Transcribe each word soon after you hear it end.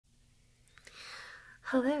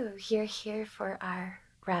Hello, you're here for our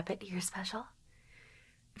rabbit ear special.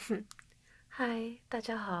 Hi, 大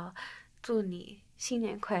家好，祝你新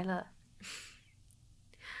年快乐。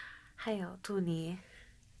还有祝你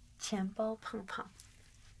钱包胖胖，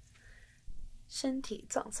身体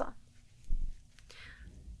壮壮。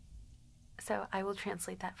So I will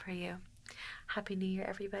translate that for you. Happy New Year,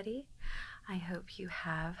 everybody. I hope you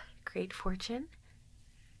have great fortune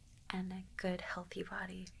and a good, healthy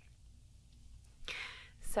body.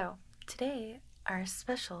 So today, our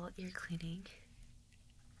special ear cleaning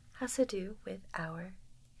has to do with our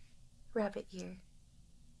rabbit ear.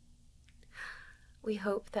 We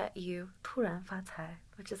hope that you 突然发财,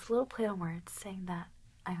 which is a little play on words saying that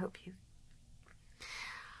I hope you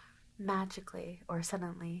magically or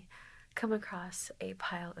suddenly come across a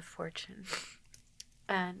pile of fortune.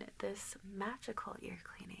 And this magical ear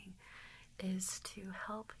cleaning is to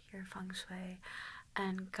help your feng shui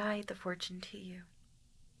and guide the fortune to you.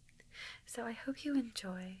 So I hope you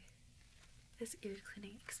enjoy this ear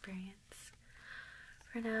cleaning experience.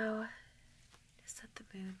 For now, to set the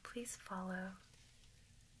mood, please follow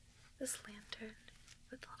this lantern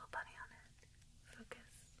with the little bunny on it.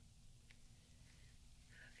 Focus.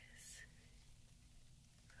 Focus.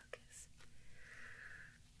 Focus.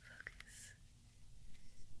 Focus.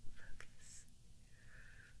 Focus.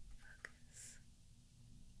 Focus.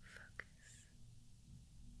 Focus.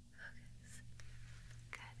 Focus.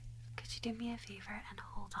 Good. Could you do me a favor and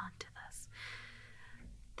hold on to this?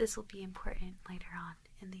 This will be important later on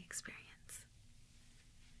in the experience.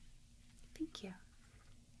 Thank you.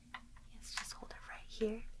 Yes, just hold it right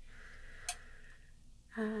here.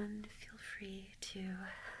 And feel free to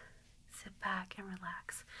sit back and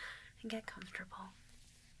relax and get comfortable.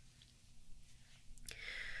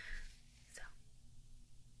 So,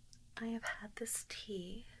 I have had this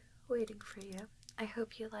tea waiting for you. I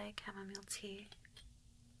hope you like chamomile tea.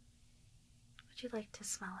 Would you like to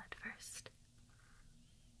smell it first?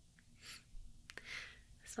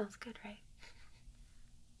 It smells good, right?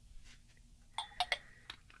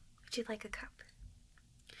 Would you like a cup?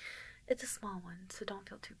 It's a small one, so don't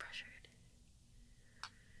feel too pressured.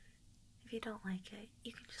 If you don't like it,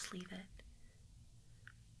 you can just leave it.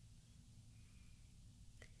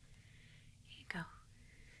 Here you go.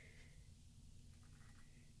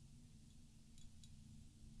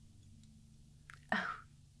 Oh,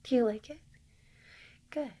 do you like it?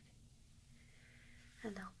 Good.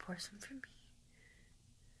 And I'll pour some for me.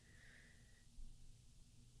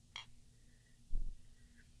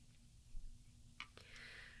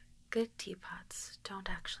 Good teapots don't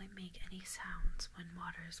actually make any sounds when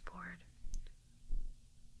water is poured.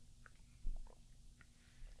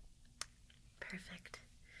 Perfect.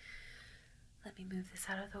 Let me move this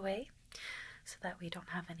out of the way so that we don't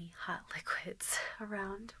have any hot liquids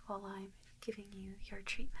around while I'm giving you your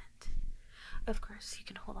treatment. Of course, you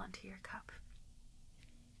can hold on to your cup.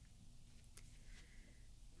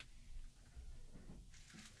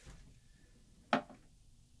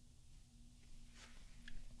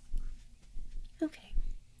 Okay,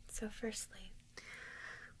 so firstly,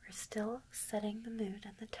 we're still setting the mood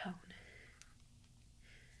and the tone.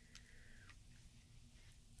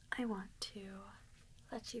 I want to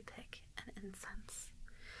let you pick an incense.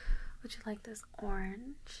 Would you like this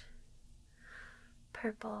orange,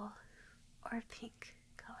 purple, or pink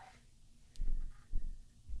color?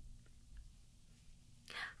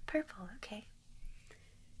 Purple, okay.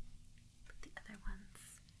 Put the other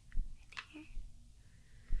ones right here.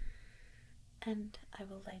 And I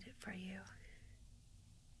will light it for you.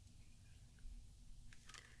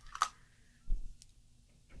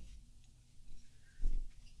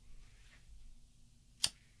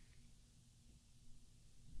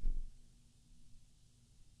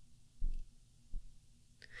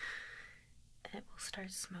 It will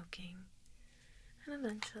start smoking and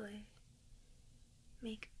eventually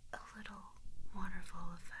make a little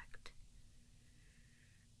waterfall effect.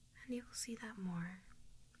 And you will see that more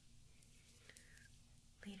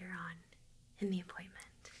later on in the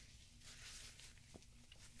appointment.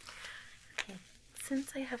 Okay,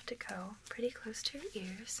 since I have to go pretty close to your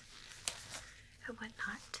ears and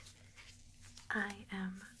whatnot, I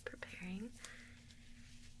am preparing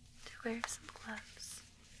to wear some gloves.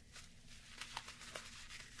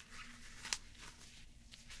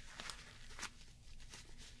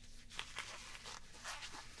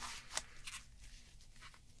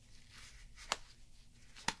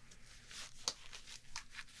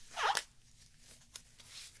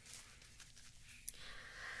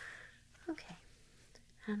 Okay,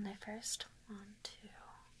 and I first want to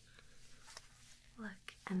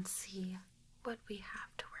look and see what we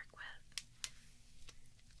have to work with.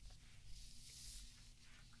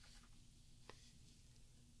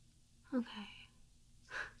 Okay.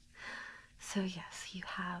 So yes, you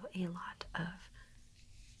have a lot of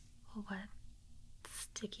wet,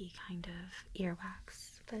 sticky kind of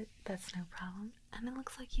earwax, but that's no problem. And it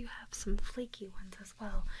looks like you have some flaky ones as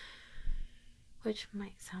well, which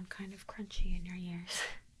might sound kind of crunchy in your ears.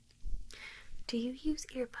 Do you use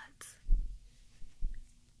earbuds?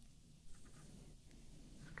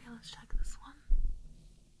 Okay, let's check this one.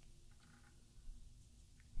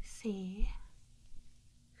 See,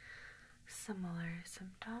 similar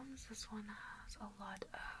symptoms. This one has a lot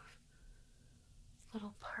of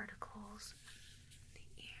little particles in the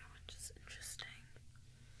ear, which is interesting.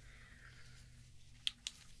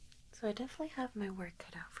 So I definitely have my work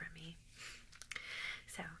cut out for me.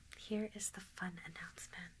 So here is the fun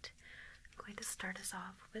announcement. I'm going to start us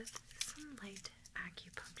off with some light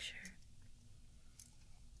acupuncture.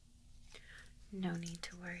 No need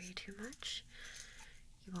to worry too much.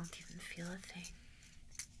 You won't even feel a thing.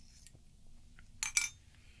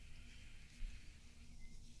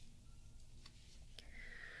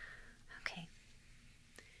 Okay.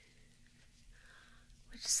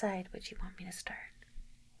 Which side would you want me to start?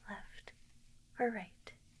 Left or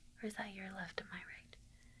right? Or is that your left and my right?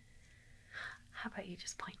 How about you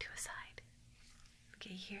just point to a side?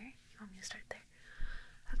 Okay, here? You want me to start there?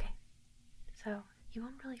 Okay. So, you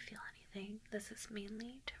won't really feel anything. This is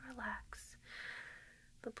mainly to relax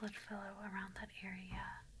the blood flow around that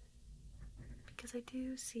area, because I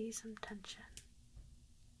do see some tension.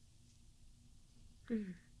 There's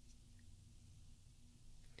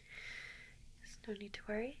no need to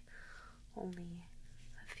worry. Only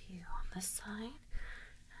a few on this side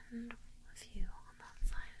and a few on that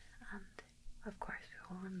side. And of course we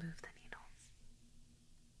will remove the needles.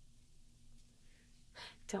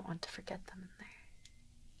 Don't want to forget them in there.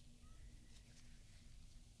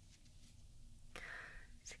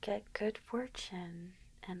 To get good fortune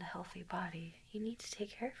and a healthy body, you need to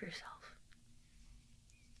take care of yourself.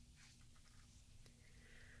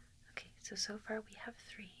 Okay, so far we have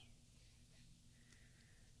 3.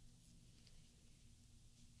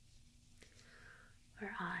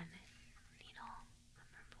 We're on needle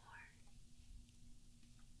number 4.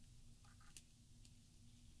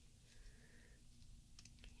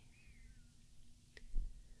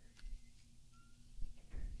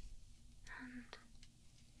 And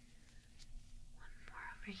one more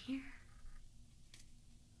over here.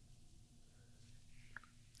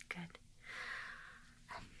 Good.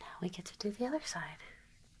 And now we get to do the other side.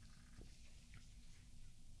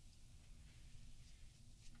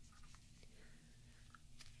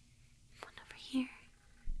 One over here.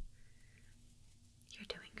 You're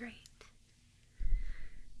doing great.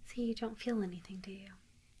 See, you don't feel anything, do you?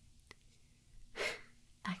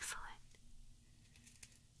 Excellent.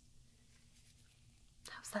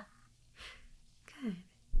 How's that? Good.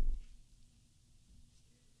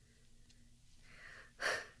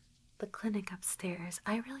 The clinic upstairs,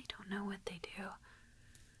 I really don't know what they do.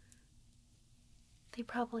 They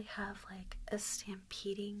probably have like a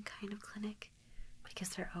stampeding kind of clinic, because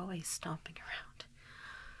they're always stomping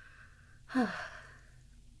around.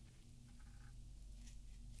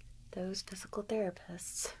 Those physical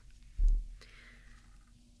therapists.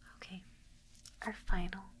 Okay, our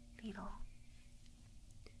final needle.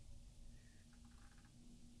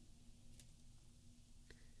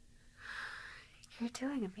 You're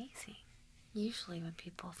doing amazing. Usually when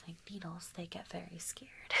people think needles, they get very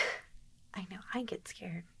scared. I know I get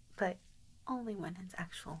scared, but only when it's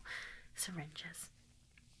actual syringes.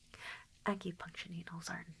 Acupuncture needles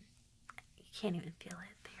aren't, you can't even feel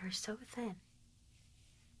it. They are so thin.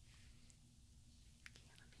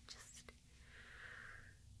 Okay, let me just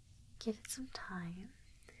give it some time.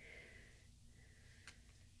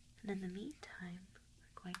 And in the meantime,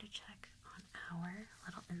 we're going to check on our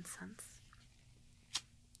little incense.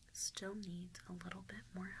 Still needs a little bit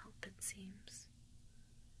more help, it seems.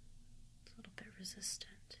 It's a little bit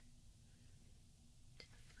resistant to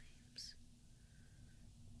the flames.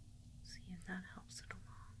 See if that helps it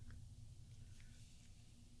along.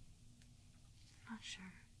 Not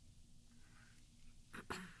sure.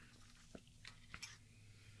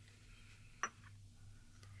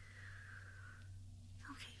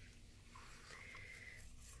 Okay.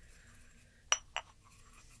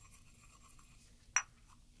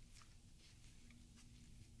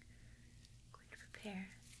 Going to prepare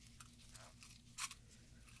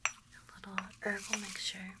a little herbal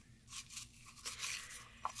mixture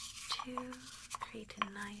to create a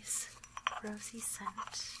nice rosy scent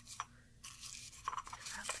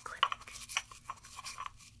throughout the clinic.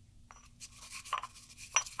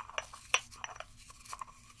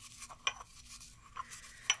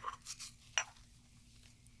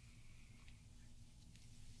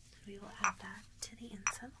 will add that to the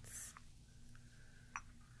incense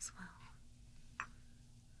as well.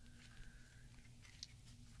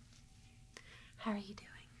 How are you doing?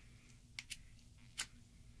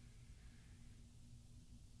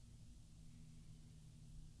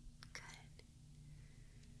 Good.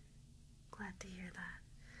 Glad to hear that.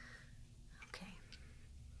 Okay.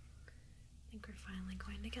 I think we're finally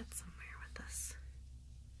going to get somewhere with this.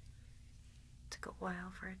 It took a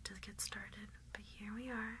while for it to get started, but here we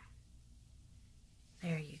are.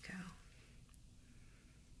 There you go.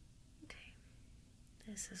 Okay.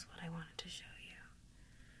 This is what I wanted to show you.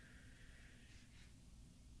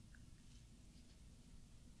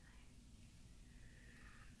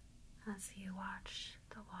 As you watch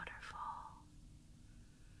the waterfall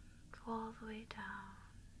go all the way down,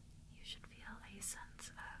 you should feel a sense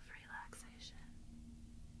of relaxation.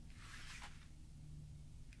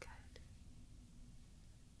 Good.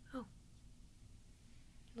 Oh,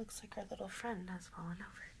 looks like our little friend has fallen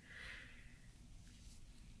over.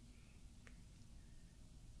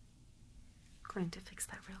 Going to fix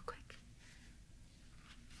that real quick.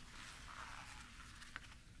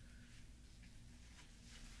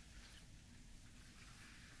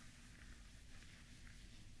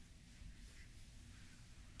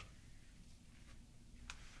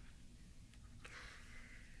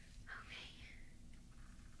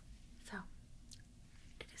 So,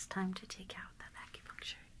 it is time to take out that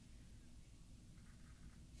acupuncture.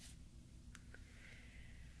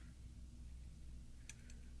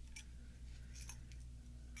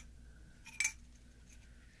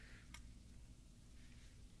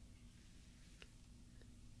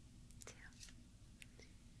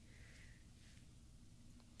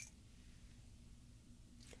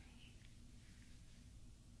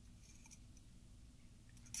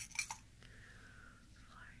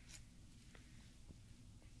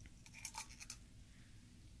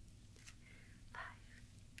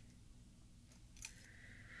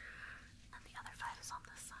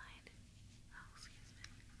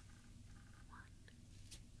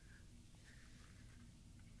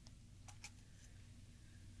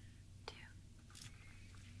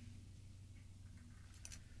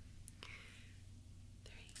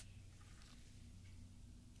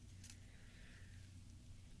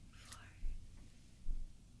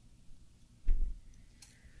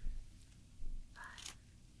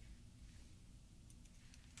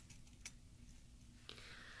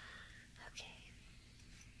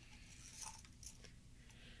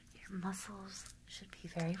 Muscles should be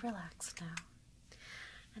very relaxed now,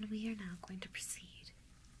 and we are now going to proceed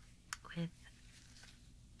with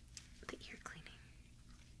the ear cleaning.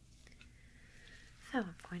 So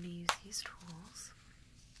I'm going to use these tools.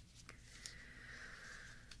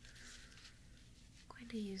 I'm going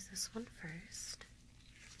to use this one first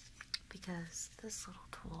because this little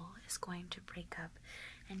tool is going to break up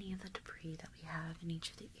any of the debris that we have in each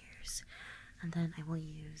of the ears. And then I will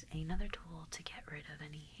use another tool to get rid of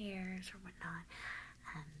any hairs or whatnot.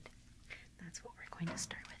 And that's what we're going to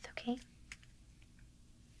start with, okay?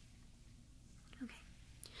 Okay.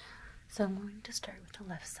 So I'm going to start with the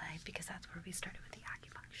left side because that's where we started with the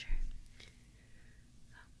acupuncture.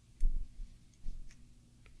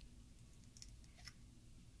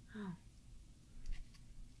 Oh.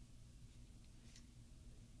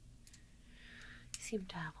 You seem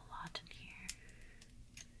to have a lot in here.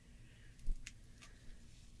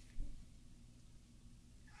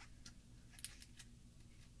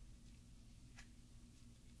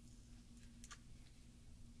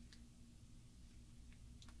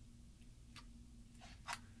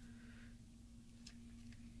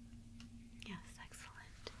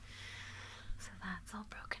 That's all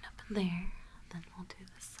broken up in there. Then we'll do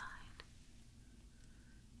this side.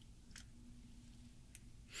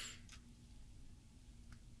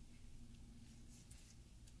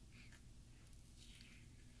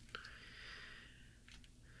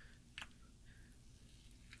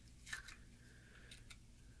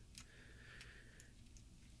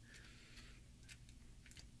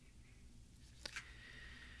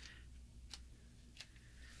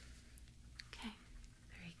 Okay,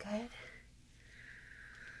 very good.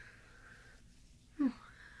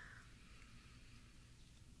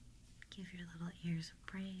 Give your little ears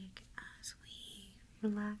a break as we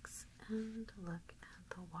relax and look at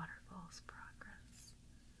the waterfall's progress.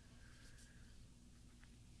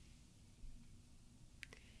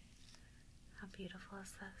 How beautiful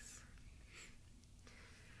is this?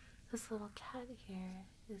 This little cat here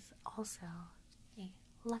is also a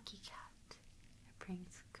lucky cat. It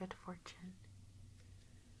brings good fortune,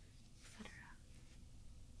 etc.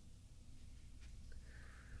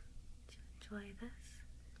 Do you enjoy this?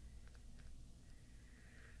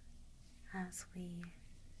 as we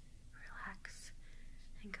relax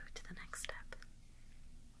and go to the next step.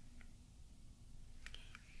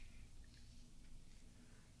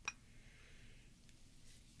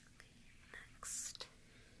 Next,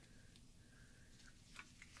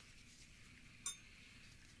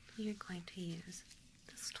 you're going to use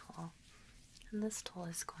this tool, and this tool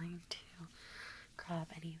is going to grab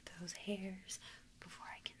any of those hairs before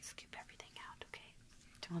I can scoop everything out, okay?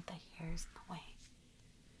 Don't want the hairs in the way.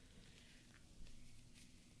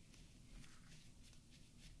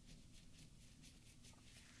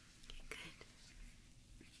 Okay, good.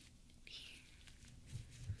 Here.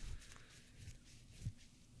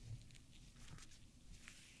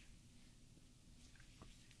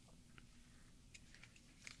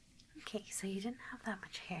 Okay, so you didn't have that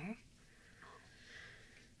much hair,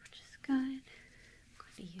 which is good. I'm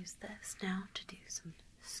going to use this now to do some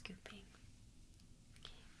scooping.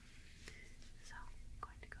 Okay, so I'm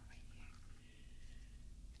going to go right here.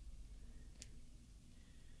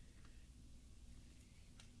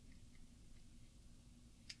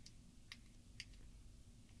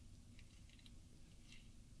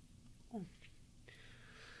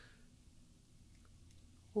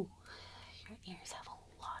 Ooh, your ears have a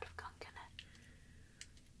lot of gunk in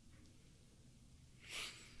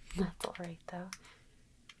it. That's alright though.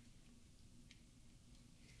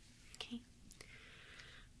 Okay.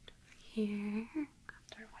 Here.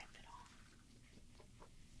 After wipe it off.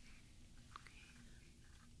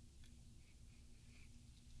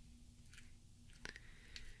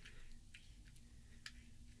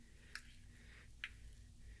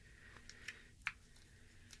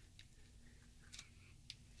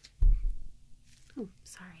 Oh,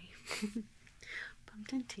 sorry.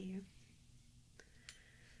 Bumped into you.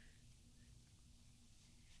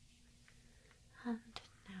 And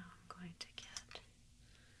now I'm going to get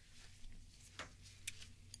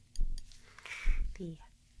the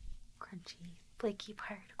crunchy, flaky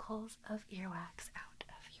particles of earwax out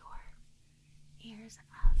of your ears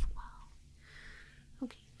as well.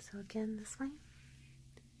 Okay, so again this way.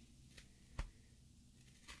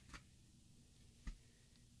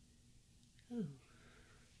 Ooh,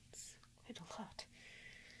 it's quite a lot.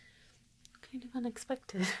 Kind of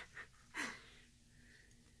unexpected.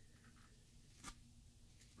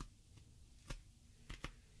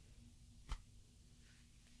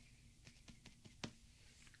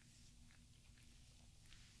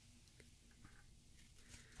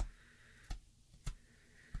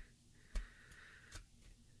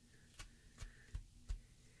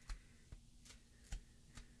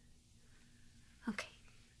 Okay.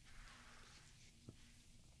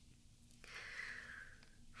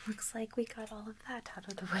 Looks like we got all of that out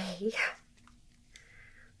of the way.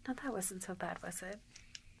 Now that wasn't so bad, was it?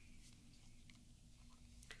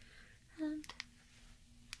 And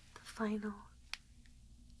the final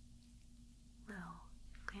little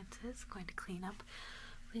glances, going to clean up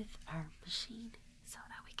with our machine so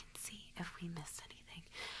that we can see if we missed anything,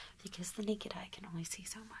 because the naked eye can only see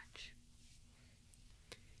so much.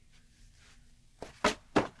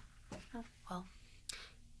 Oh, well,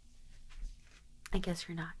 I guess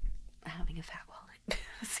you're not having a fat wallet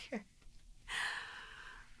this year.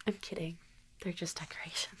 I'm kidding. They're just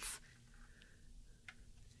decorations.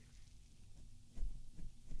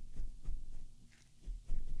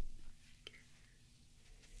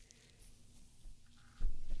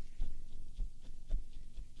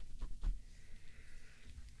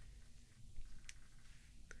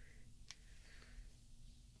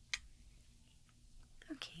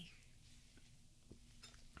 Okay.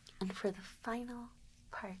 And for the final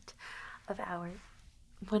part of our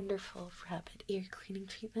wonderful rabbit ear cleaning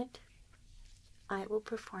treatment, I will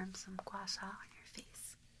perform some gua sha on your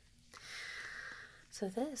face. So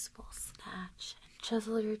this will snatch and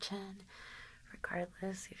chisel your chin.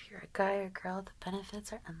 Regardless if you're a guy or girl, the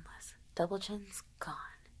benefits are endless. Double chin's gone.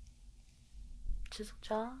 Chisel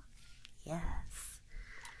jaw? Yes.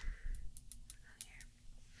 Here.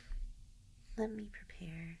 Let me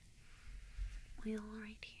prepare oil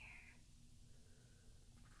right here.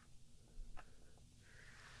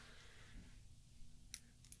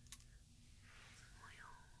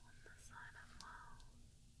 Oil on the side as well.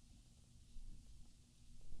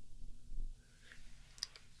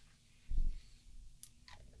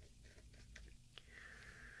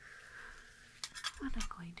 What I'm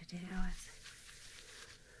going to do is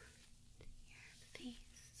your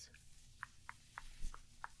face.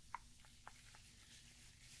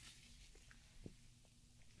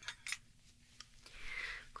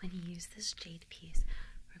 I'm going to use this jade piece.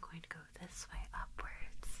 We're going to go this way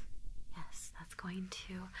upwards. Yes, that's going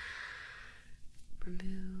to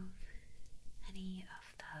remove any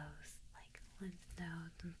of those like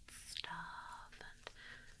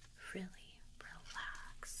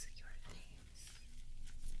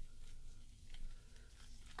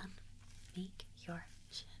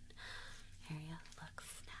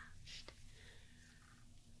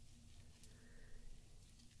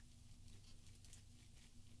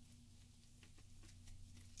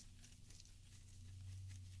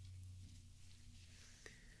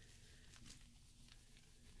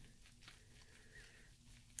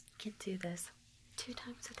can do this 2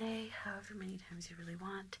 times a day, however many times you really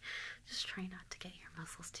want. Just try not to get your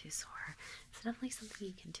muscles too sore. It's definitely something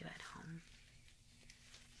you can do at home.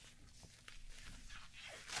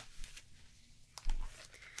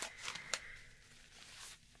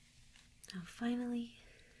 Now finally,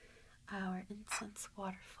 our incense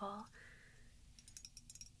waterfall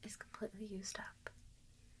is completely used up.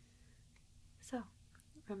 So,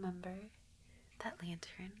 remember that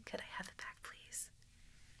lantern. Could I have it back, please?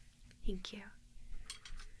 Thank you.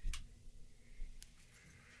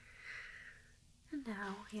 And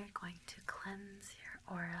now we are going to cleanse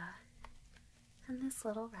your aura. And this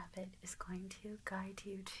little rabbit is going to guide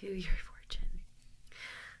you to your fortune.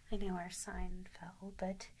 I know our sign fell,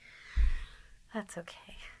 but that's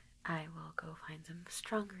okay. I will go find some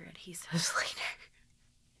stronger adhesives later.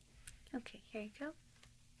 Okay, here you go.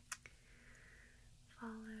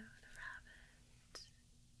 Follow the rabbit.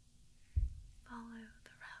 Follow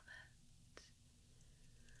the rabbit.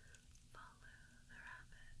 Follow the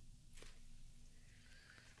rabbit.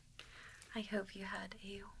 I hope you had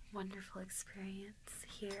a wonderful experience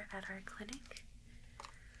here at our clinic.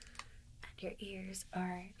 And your ears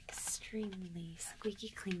are extremely squeaky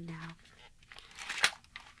clean now.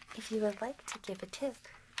 If you would like to give a tip,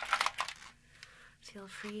 feel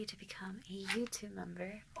free to become a YouTube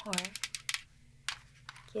member or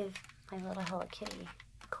give my little Hello Kitty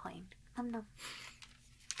a coin. Nom.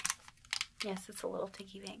 Yes, it's a little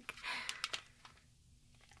piggy bank.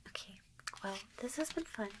 Okay, well, this has been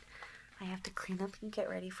fun. I have to clean up and get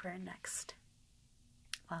ready for our next,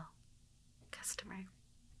 customer.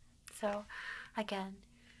 So, again,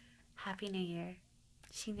 Happy New Year.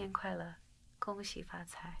 新年快乐。恭喜发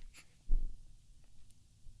财。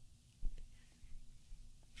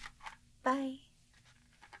Bye.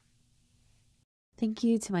 Thank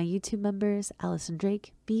you to my YouTube members, Allison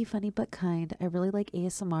Drake, Be Funny But Kind. I really like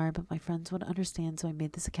ASMR, but my friends wouldn't understand, so I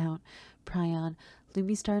made this account. Pryon,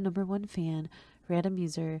 Lumi Star #1 fan, Random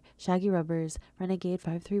User, Shaggy Rubbers, Renegade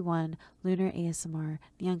 531, Lunar ASMR,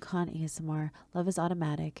 Neon Con ASMR, Love is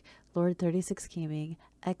Automatic, Lord 36 Gaming,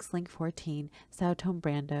 X Link 14, Soutone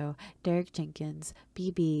Brando, Derek Jenkins,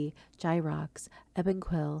 BB, Gyrox, Eben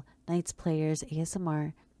Quill, Knights Players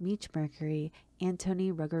ASMR, Meech Mercury,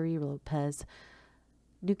 Anthony Ruggery Lopez,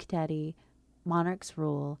 Nuke Daddy, Monarch's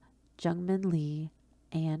Rule, Jungmin Lee,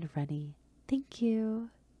 and Rennie. Thank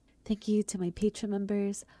you. Thank you to my patron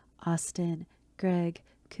members, Austin, Greg,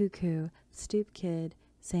 Cuckoo, Stoop Kid,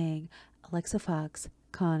 Sang, Alexa Fox,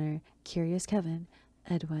 Connor, Curious Kevin,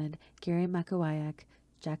 Edwin, Gary Makawayak,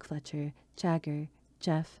 Jack Fletcher, Jagger,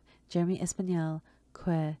 Jeff, Jeremy Espanol,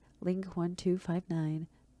 Que, Link1259,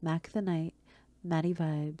 Mac the Knight, Maddie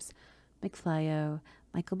Vibes, McFlyo,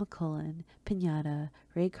 Michael McCullen, Pinata,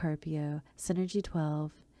 Ray Carpio,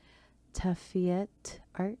 Synergy12, Tafiet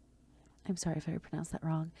Art, I'm sorry if I pronounced that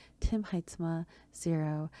wrong, Tim Heitzma,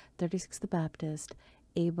 0, 36 the Baptist,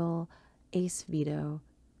 Abel, Ace Vito,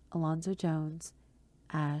 Alonzo Jones,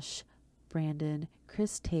 Ash, Brandon,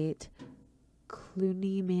 Chris Tate,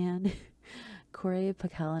 Clooney Man, Corey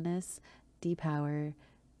Pacalanis, D-Power,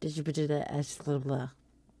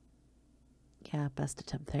 yeah, best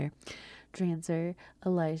attempt there. Dranzer,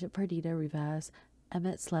 Elijah Pardita Rivas,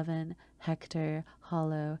 Emmett Slevin, Hector,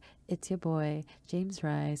 Hollow, It's Ya Boy, James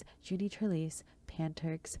Rise, Judy Trelease,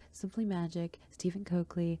 Panturks, Simply Magic, Stephen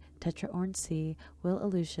Coakley, Tetra Orange C, Will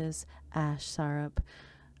Aloysius, Ash Sarup,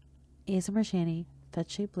 ASMR Shani,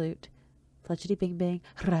 Fetch Shape Loot, Fletchity Bing Bang,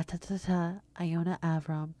 Ratatata, Iona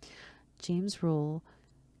Avram, James Rule,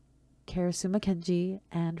 Karasuma Kenji,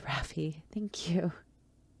 and Raffi. Thank you.